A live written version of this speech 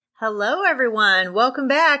Hello, everyone. Welcome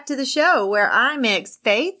back to the show where I mix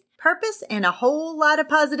faith, purpose, and a whole lot of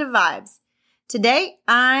positive vibes. Today,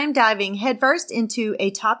 I'm diving headfirst into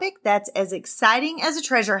a topic that's as exciting as a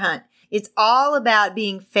treasure hunt. It's all about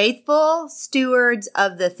being faithful stewards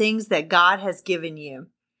of the things that God has given you.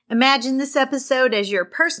 Imagine this episode as your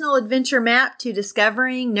personal adventure map to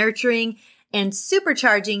discovering, nurturing, and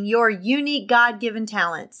supercharging your unique God-given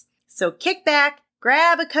talents. So kick back,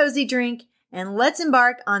 grab a cozy drink, and let's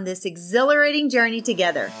embark on this exhilarating journey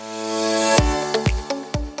together.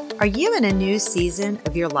 Are you in a new season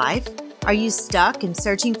of your life? Are you stuck and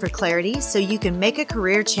searching for clarity so you can make a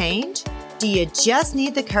career change? Do you just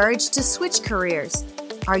need the courage to switch careers?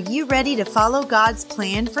 Are you ready to follow God's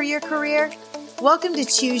plan for your career? Welcome to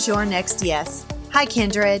Choose Your Next Yes. Hi,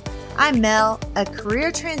 Kindred. I'm Mel, a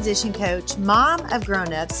career transition coach, mom of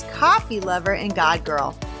grown-ups, coffee lover, and God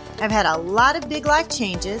girl. I've had a lot of big life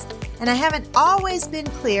changes, and I haven't always been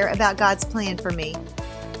clear about God's plan for me.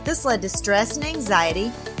 This led to stress and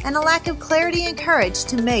anxiety and a lack of clarity and courage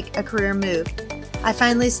to make a career move. I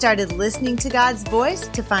finally started listening to God's voice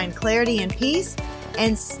to find clarity and peace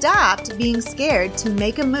and stopped being scared to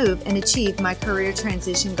make a move and achieve my career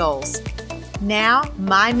transition goals. Now,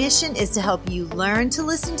 my mission is to help you learn to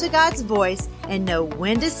listen to God's voice and know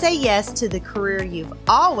when to say yes to the career you've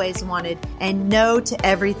always wanted and no to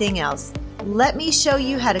everything else. Let me show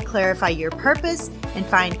you how to clarify your purpose and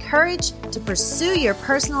find courage to pursue your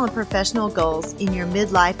personal and professional goals in your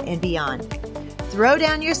midlife and beyond. Throw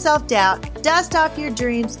down your self-doubt, dust off your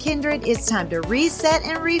dreams, Kindred. It's time to reset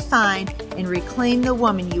and refine and reclaim the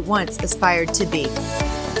woman you once aspired to be.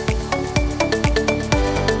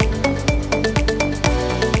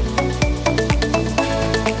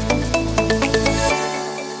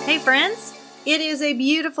 Hey friends, it is a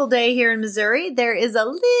beautiful day here in Missouri. There is a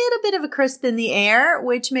little bit of a crisp in the air,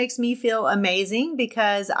 which makes me feel amazing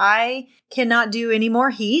because I cannot do any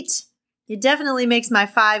more heat. It definitely makes my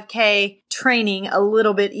 5K training a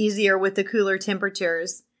little bit easier with the cooler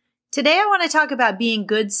temperatures. Today I want to talk about being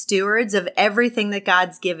good stewards of everything that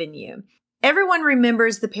God's given you. Everyone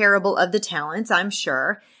remembers the parable of the talents, I'm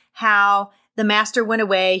sure, how the master went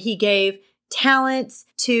away. He gave talents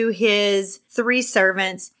to his 3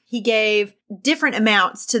 servants. He gave different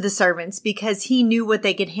amounts to the servants because he knew what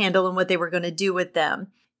they could handle and what they were going to do with them.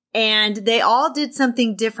 And they all did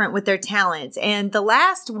something different with their talents. And the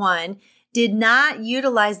last one did not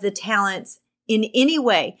utilize the talents in any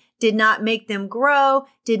way, did not make them grow,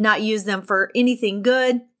 did not use them for anything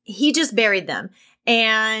good. He just buried them.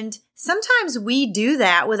 And sometimes we do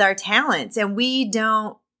that with our talents and we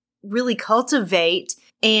don't really cultivate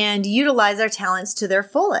and utilize our talents to their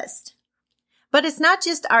fullest. But it's not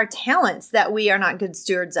just our talents that we are not good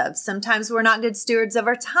stewards of. Sometimes we're not good stewards of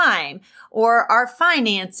our time or our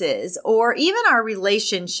finances or even our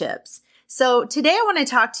relationships. So today I want to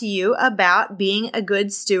talk to you about being a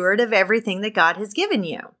good steward of everything that God has given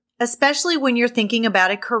you, especially when you're thinking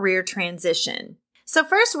about a career transition. So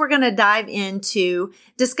first we're going to dive into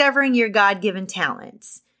discovering your God-given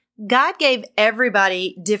talents. God gave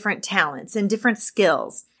everybody different talents and different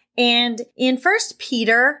skills. And in 1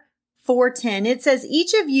 Peter 4:10, it says,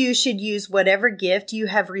 each of you should use whatever gift you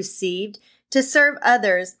have received to serve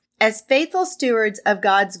others as faithful stewards of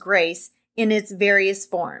God's grace in its various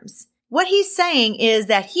forms. What he's saying is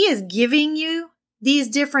that he is giving you these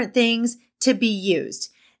different things to be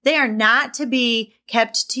used. They are not to be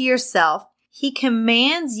kept to yourself. He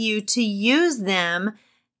commands you to use them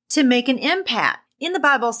to make an impact. In the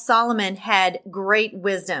Bible, Solomon had great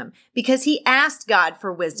wisdom because he asked God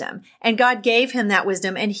for wisdom and God gave him that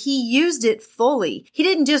wisdom and he used it fully. He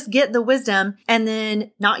didn't just get the wisdom and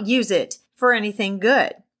then not use it for anything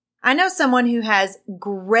good. I know someone who has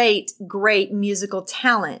great musical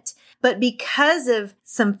talent, but because of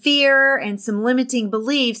some fear and some limiting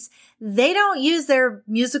beliefs, they don't use their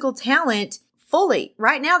musical talent fully.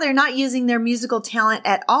 Right now, they're not using their musical talent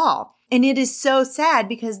at all. And it is so sad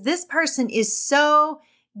because this person is so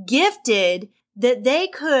gifted that they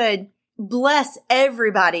could bless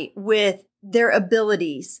everybody with their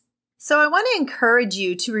abilities. So I want to encourage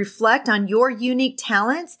you to reflect on your unique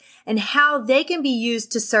talents and how they can be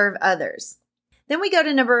used to serve others. Then we go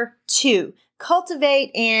to number 2,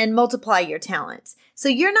 cultivate and multiply your talents. So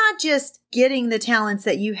you're not just getting the talents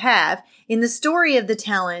that you have. In the story of the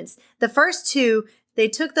talents, the first 2, they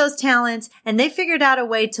took those talents and they figured out a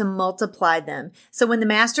way to multiply them. So when the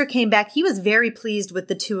master came back, he was very pleased with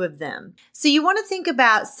the 2 of them. So you want to think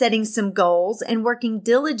about setting some goals and working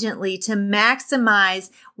diligently to maximize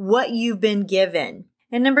what you've been given.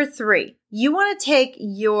 And number 3, you want to take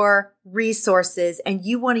your resources and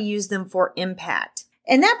you want to use them for impact.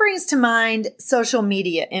 And that brings to mind social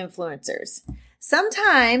media influencers.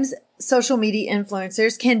 Sometimes social media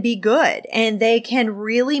influencers can be good and they can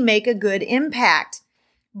really make a good impact.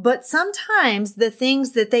 But sometimes the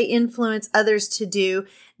things that they influence others to do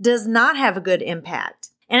does not have a good impact.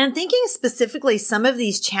 And I'm thinking specifically some of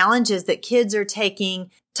these challenges that kids are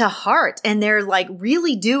taking to heart, and they're like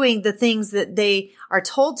really doing the things that they are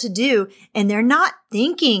told to do, and they're not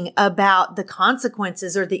thinking about the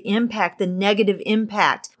consequences or the impact, the negative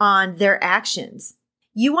impact on their actions.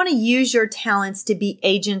 You want to use your talents to be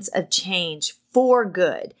agents of change for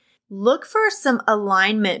good. Look for some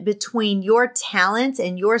alignment between your talents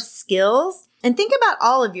and your skills, and think about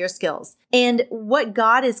all of your skills and what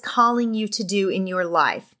God is calling you to do in your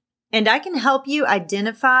life. And I can help you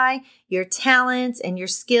identify your talents and your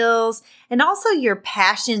skills and also your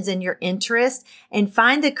passions and your interests and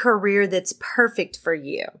find the career that's perfect for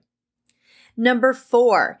you. Number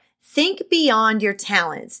 4, think beyond your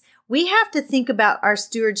talents. We have to think about our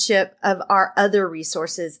stewardship of our other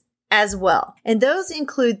resources as well. And those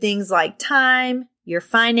include things like time, your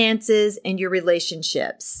finances, and your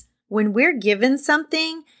relationships. When we're given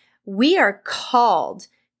something, we are called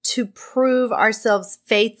to prove ourselves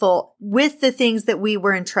faithful with the things that we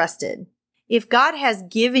were entrusted. If God has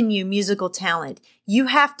given you musical talent, you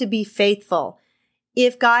have to be faithful.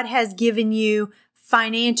 If God has given you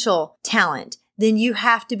financial talent, then you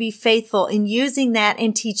have to be faithful in using that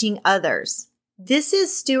and teaching others. This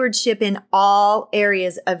is stewardship in all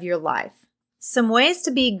areas of your life. Some ways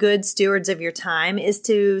to be good stewards of your time is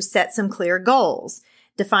to set some clear goals.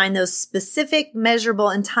 Define those specific, measurable,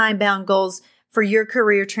 and time-bound goals for your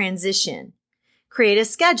career transition. Create a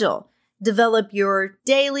schedule. Develop your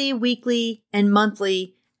daily, weekly, and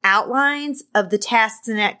monthly outlines of the tasks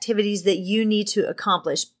and activities that you need to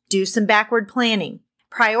accomplish. Do some backward planning.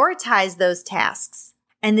 Prioritize those tasks.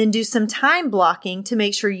 And then do some time blocking to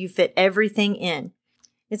make sure you fit everything in.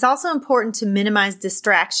 It's also important to minimize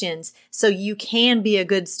distractions so you can be a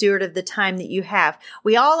good steward of the time that you have.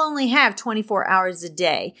 We all only have 24 hours a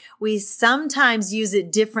day. We sometimes use it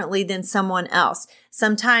differently than someone else.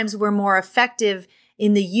 Sometimes we're more effective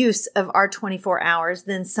in the use of our 24 hours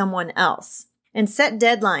than someone else. And set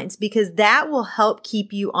deadlines because that will help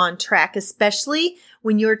keep you on track, especially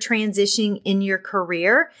when you're transitioning in your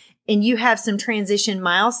career and you have some transition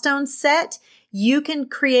milestones set. You can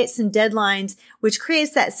create some deadlines, which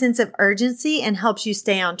creates that sense of urgency and helps you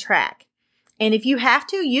stay on track. And if you have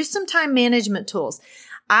to, use some time management tools.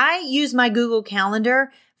 I use my Google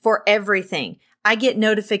Calendar for everything. I get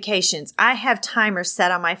notifications. I have timers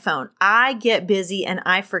set on my phone. I get busy and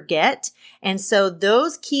I forget. And so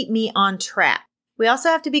those keep me on track. We also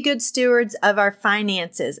have to be good stewards of our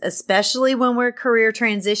finances, especially when we're career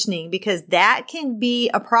transitioning, because that can be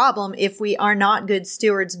a problem if we are not good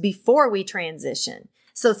stewards before we transition.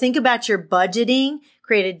 So think about your budgeting,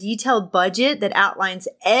 create a detailed budget that outlines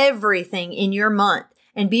everything in your month,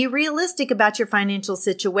 and be realistic about your financial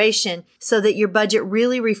situation so that your budget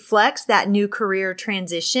really reflects that new career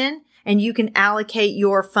transition and you can allocate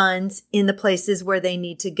your funds in the places where they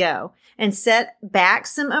need to go. And set back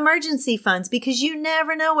some emergency funds because you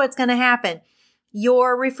never know what's going to happen.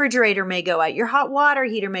 Your refrigerator may go out. Your hot water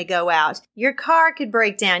heater may go out. Your car could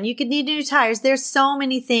break down. You could need new tires. There's so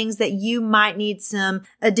many things that you might need some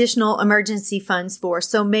additional emergency funds for.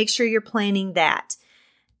 So make sure you're planning that.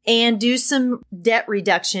 And do some debt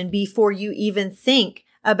reduction before you even think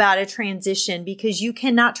about a transition because you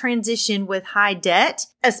cannot transition with high debt,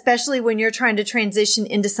 especially when you're trying to transition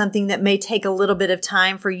into something that may take a little bit of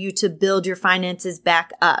time for you to build your finances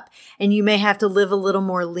back up. And you may have to live a little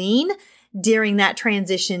more lean during that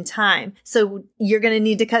transition time. So you're going to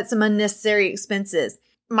need to cut some unnecessary expenses.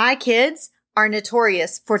 My kids are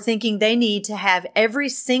notorious for thinking they need to have every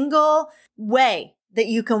single way that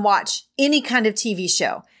you can watch any kind of TV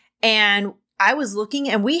show. And I was looking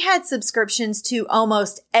and we had subscriptions to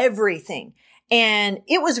almost everything and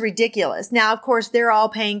it was ridiculous. Now, of course, they're all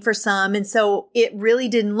paying for some. And so it really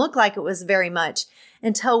didn't look like it was very much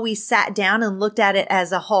until we sat down and looked at it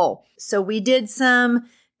as a whole. So we did some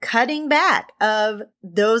cutting back of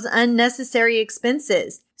those unnecessary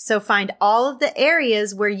expenses. So find all of the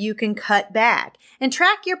areas where you can cut back and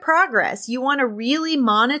track your progress. You want to really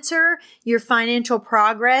monitor your financial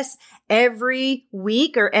progress every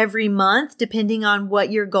week or every month, depending on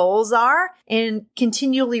what your goals are, and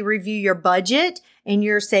continually review your budget and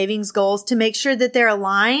your savings goals to make sure that they're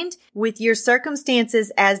aligned with your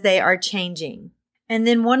circumstances as they are changing. And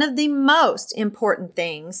then one of the most important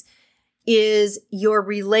things is your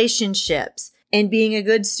relationships and being a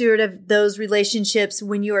good steward of those relationships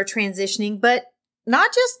when you are transitioning, but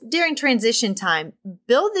not just during transition time.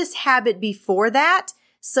 Build this habit before that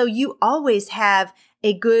so you always have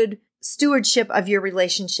a good stewardship of your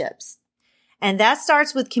relationships. And that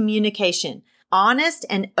starts with communication. Honest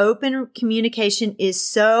and open communication is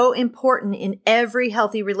so important in every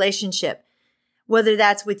healthy relationship, whether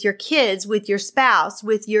that's with your kids, with your spouse,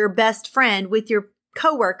 with your best friend, with your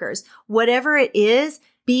coworkers, whatever it is,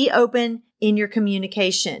 be open in your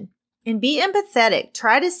communication and be empathetic.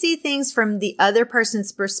 Try to see things from the other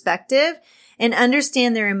person's perspective and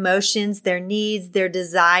understand their emotions, their needs, their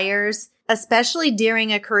desires, especially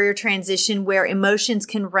during a career transition where emotions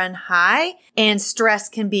can run high and stress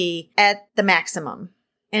can be at the maximum.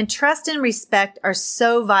 And trust and respect are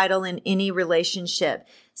so vital in any relationship.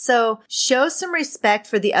 So show some respect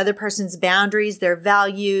for the other person's boundaries, their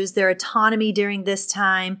values, their autonomy during this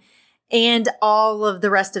time, and all of the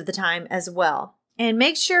rest of the time as well. And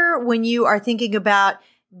make sure when you are thinking about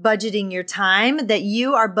budgeting your time that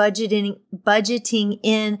you are budgeting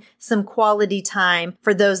in some quality time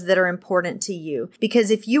for those that are important to you. Because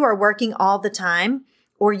if you are working all the time,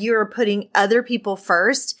 or you're putting other people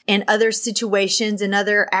first and other situations and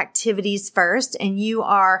other activities first, and you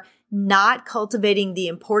are not cultivating the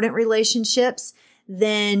important relationships,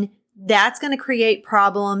 then that's going to create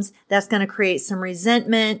problems. That's going to create some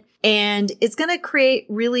resentment, and it's going to create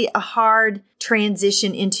really a hard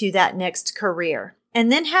transition into that next career. And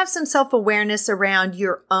then have some self-awareness around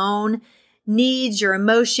your own needs, your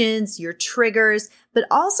emotions, your triggers, but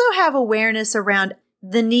also have awareness around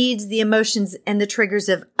the needs, the emotions, and the triggers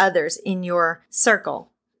of others in your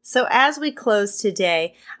circle. So as we close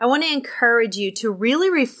today, I want to encourage you to really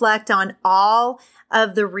reflect on all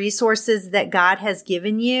of the resources that God has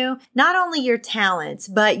given you, not only your talents,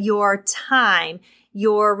 but your time,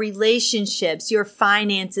 your relationships, your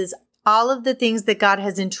finances, all of the things that God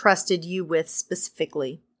has entrusted you with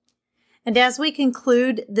specifically. And as we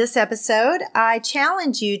conclude this episode, I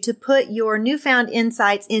challenge you to put your newfound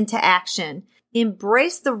insights into action.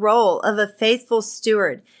 Embrace the role of a faithful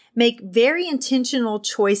steward. Make very intentional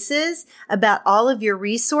choices about all of your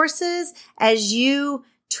resources as you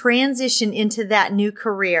transition into that new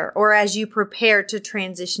career or as you prepare to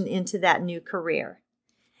transition into that new career.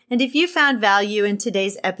 And if you found value in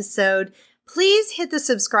today's episode, please hit the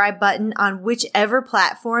subscribe button on whichever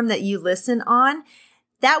platform that you listen on.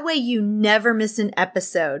 That way you never miss an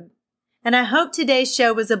episode. And I hope today's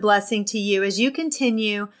show was a blessing to you as you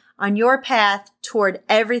continue on your path toward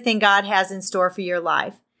everything God has in store for your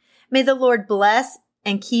life. May the Lord bless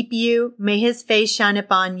and keep you. May His face shine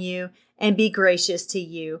upon you and be gracious to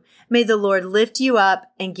you. May the Lord lift you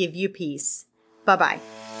up and give you peace.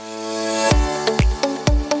 Bye-bye.